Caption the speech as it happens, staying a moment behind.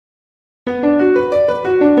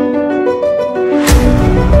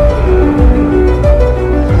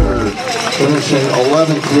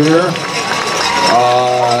clear.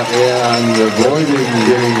 And avoiding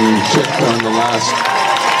getting checked on the last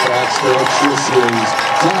backstretch. This is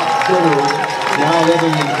Zach Bitter, now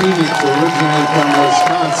living in Phoenix, originally from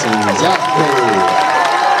Wisconsin. Zach Bitter.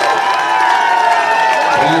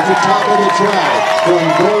 And at the top of the track, from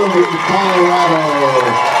Golden, Colorado,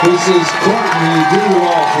 this is Courtney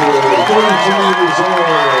Dauwalter, 33 years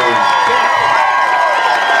old.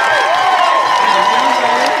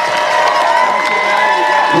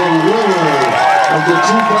 The winner of the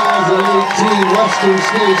 2018 Western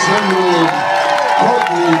States 100,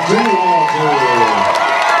 Courtney Dauwalter.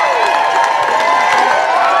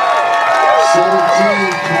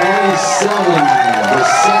 17:27, the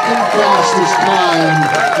second fastest time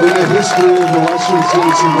in the history of the Western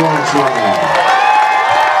States endurance run.